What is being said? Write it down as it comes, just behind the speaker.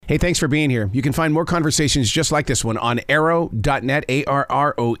Hey, thanks for being here. You can find more conversations just like this one on arroe.net,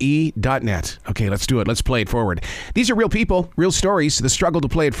 ARROE.net. Okay, let's do it. Let's play it forward. These are real people, real stories, the struggle to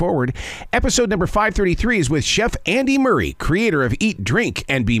play it forward. Episode number 533 is with Chef Andy Murray, creator of Eat, Drink,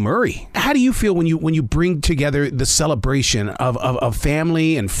 and Be Murray. How do you feel when you bring together the celebration of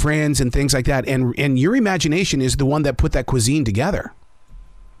family and friends and things like that, and your imagination is the one that put that cuisine together?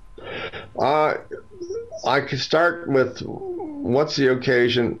 I could start with, what's the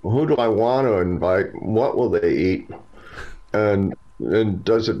occasion? Who do I want to invite? What will they eat? And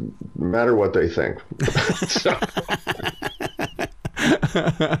does it matter what they think?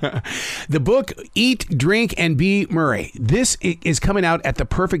 The book, Eat, Drink, and Be Murray. This is coming out at the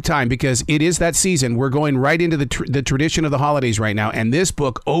perfect time because it is that season. We're going right into the tradition of the holidays right now, and this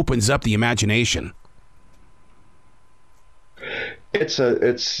book opens up the imagination. It's a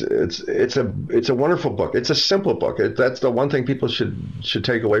wonderful book. It's a simple book. That's the one thing people should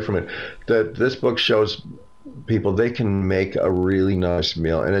take away from it. That this book shows people they can make a really nice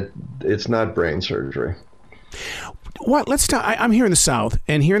meal, and it's not brain surgery. What? Let's talk. I'm here in the South,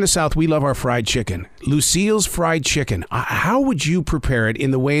 and here in the South, we love our fried chicken. Lucille's fried chicken. How would you prepare it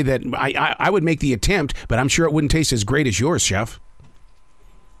in the way that I would make the attempt, but I'm sure it wouldn't taste as great as yours, Chef?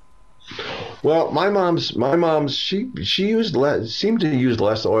 Well, my mom's she seemed to use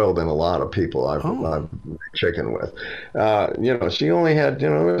less oil than a lot of people I've made chicken with. She only had it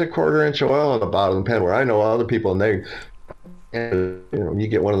was a 1/4 inch oil on the bottom of the pan. Where I know other people, and you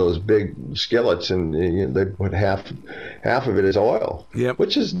get one of those big skillets, and they put half of it is oil. Yep.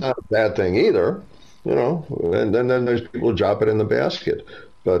 Which is not a bad thing either. And then there's people who drop it in the basket.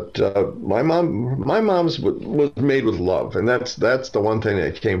 But my mom's was made with love, and that's the one thing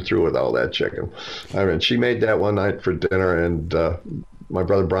that came through with all that chicken. I mean, she made that one night for dinner, and my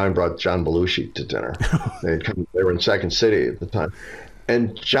brother Brian brought John Belushi to dinner. They were in Second City at the time,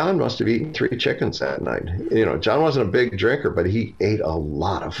 and John must have eaten 3 chickens that night. John wasn't a big drinker, but he ate a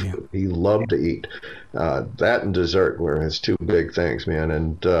lot of food. Yeah. He loved to eat. That and dessert were his 2 big things, man,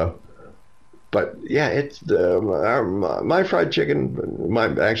 and. But yeah, it's my fried chicken.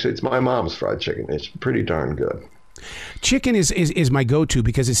 It's my mom's fried chicken. It's pretty darn good. Chicken is my go-to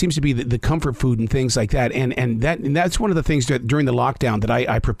because it seems to be the comfort food and things like that. And that's one of the things that during the lockdown that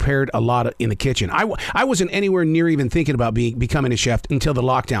I prepared a lot in the kitchen. I wasn't anywhere near even thinking about becoming a chef until the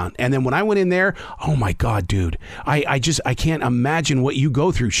lockdown. And then when I went in there, oh my God, dude, I can't imagine what you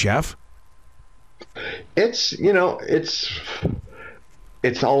go through, Chef.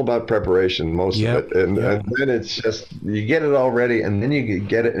 It's all about preparation, most of it, and then it's just you get it all ready, and then you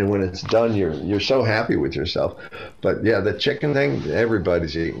get it, and when it's done, you're so happy with yourself. But yeah, the chicken thing,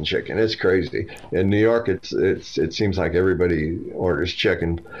 everybody's eating chicken. It's crazy. In New York, it seems like everybody orders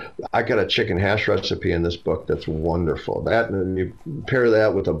chicken. I got a chicken hash recipe in this book that's wonderful. That, and you pair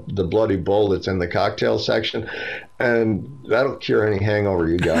that with the Bloody Bull that's in the cocktail section, and that'll cure any hangover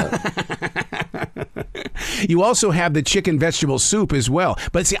you got. You also have the chicken vegetable soup as well.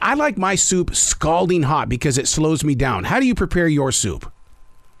 But see, I like my soup scalding hot because it slows me down. How do you prepare your soup?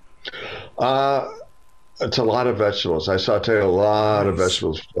 It's a lot of vegetables. I saute a lot of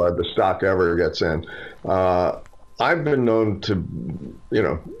vegetables before the stock ever gets in. I've been known to,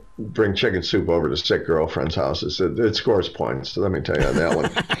 bring chicken soup over to sick girlfriends' houses. It scores points. So let me tell you on that one.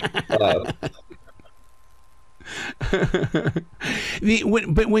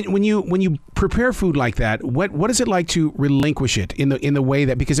 But when you prepare food like that, what is it like to relinquish it in the way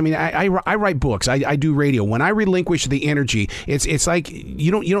that, because I mean I write books, I do radio. When I relinquish the energy, it's like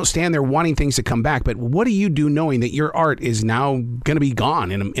you don't stand there wanting things to come back. But what do you do knowing that your art is now going to be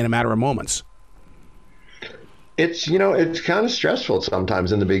gone in a matter of moments? It's kind of stressful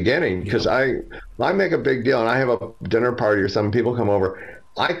sometimes in the beginning because I make a big deal and I have a dinner party or something. People come over.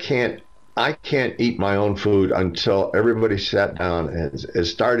 I can't eat my own food until everybody sat down and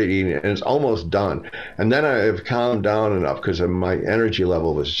has started eating it, and it's almost done. And then I have calmed down enough because my energy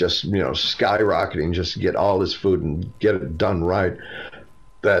level was just, skyrocketing just to get all this food and get it done right.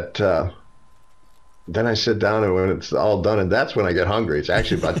 That then I sit down, and when it's all done, and that's when I get hungry. It's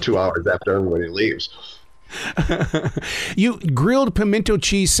actually about 2 hours after everybody leaves. You grilled pimento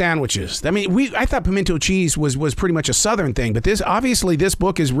cheese sandwiches. I mean, I thought pimento cheese was pretty much a Southern thing, but this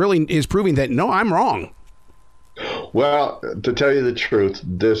book is proving that no, I'm wrong. Well, to tell you the truth,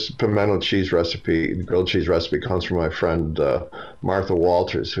 this pimento cheese recipe, grilled cheese recipe, comes from my friend Martha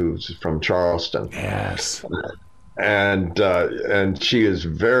Walters, who's from Charleston. Yes. And she is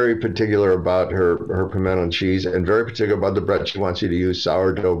very particular about her pimento cheese, and very particular about the bread. She wants you to use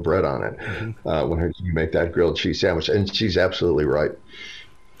sourdough bread on it when you make that grilled cheese sandwich, and she's absolutely right.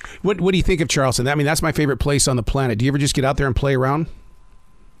 What do you think of Charleston? I mean, that's my favorite place on the planet. Do you ever just get out there and play around?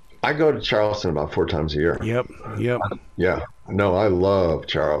 I go to Charleston about 4 times a year. Yep. Yeah. No, I love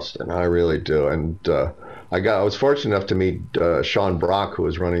Charleston. I really do. And I was fortunate enough to meet Sean Brock, who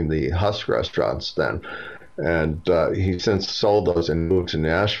was running the Husk restaurants then. And he's since sold those and moved to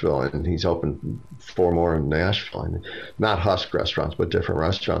Nashville, and he's opened 4 more in Nashville. And not Husk restaurants, but different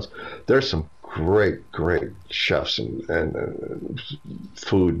restaurants. There's some great chefs and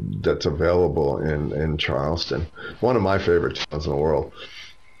food that's available in Charleston. One of my favorite towns in the world.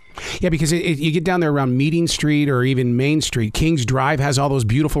 Yeah, because you get down there around Meeting Street or even Main Street. Kings Drive has all those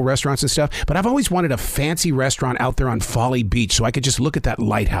beautiful restaurants and stuff. But I've always wanted a fancy restaurant out there on Folly Beach so I could just look at that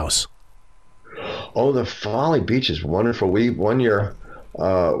lighthouse. Oh, the Folly Beach is wonderful. One year,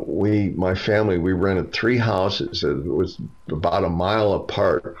 my family, we rented 3 houses. It was about a mile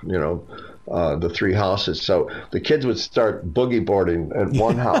apart, the 3 houses. So the kids would start boogie boarding at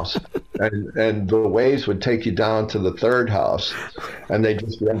one house, and the waves would take you down to the 3rd house, and they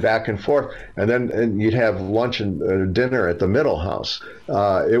just went back and forth. And you'd have lunch and dinner at the middle house.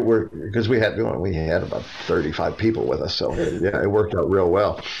 Because we had about 35 people with us, so yeah, it worked out real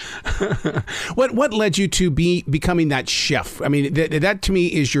well. What led you to becoming that chef? I mean, that to me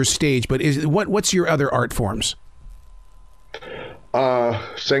is your stage, but what's your other art forms?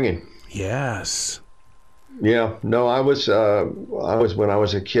 Singing. Yes. Yeah. No, I was when I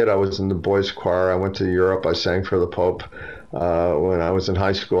was a kid, I was in the boys choir. I went to Europe. I sang for the Pope. When I was in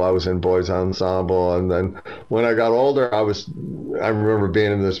high school, I was in boys ensemble, and then when I got older, I remember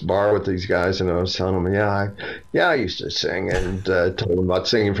being in this bar with these guys, and I was telling them, I used to sing, and told them about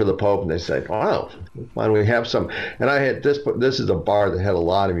singing for the Pope, and they said, wow, why don't we have some? And I had this is a bar that had a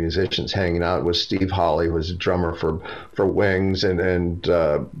lot of musicians hanging out. It was Steve Hawley, who was a drummer for Wings, and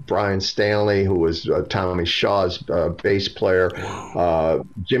Brian Stanley, who was Tommy Shaw's bass player,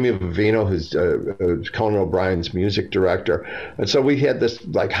 Jimmy Vivino, who's Conan O'Brien's music director. And so we had this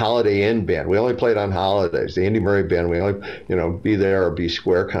like Holiday Inn band. We only played on holidays. The Andy Murray band, we only, be there or be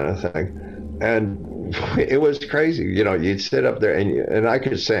square kind of thing. And it was crazy. You'd sit up there and I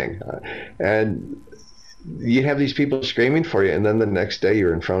could sing. And you have these people screaming for you, and then the next day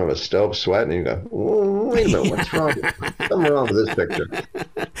you're in front of a stove sweating, and you go, wait a minute, what's wrong? Something wrong with this picture.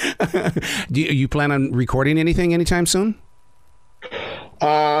 Do you plan on recording anything anytime soon?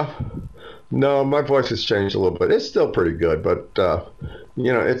 No, my voice has changed a little bit. It's still pretty good, but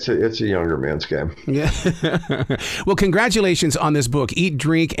it's a younger man's game. Yeah. Well, congratulations on this book, Eat,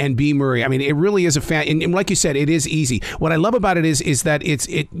 Drink, and Be Murray. I mean, it really is and like you said, it is easy. What I love about it is that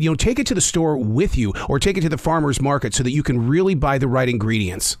take it to the store with you, or take it to the farmer's market so that you can really buy the right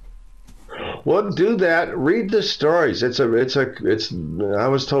ingredients. Well, do that. Read the stories. I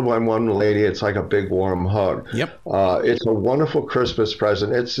was told by one lady, it's like a big warm hug. Yep. It's a wonderful Christmas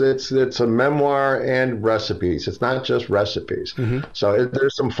present. It's a memoir and recipes. It's not just recipes. Mm-hmm. So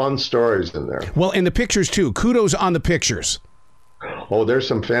there's some fun stories in there. Well, and the pictures too. Kudos on the pictures. Oh, there's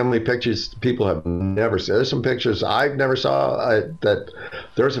some family pictures people have never seen. There's some pictures I've never saw.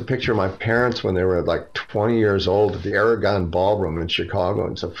 There's a picture of my parents when they were like 20 years old at the Aragon Ballroom in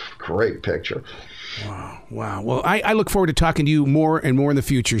Chicago. It's a great picture. Wow. Well, I look forward to talking to you more and more in the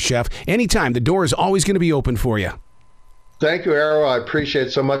future, Chef. Anytime. The door is always going to be open for you. Thank you, Arrow. I appreciate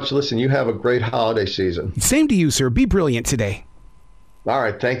it so much. Listen, you have a great holiday season. Same to you, sir. Be brilliant today. All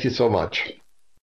right. Thank you so much.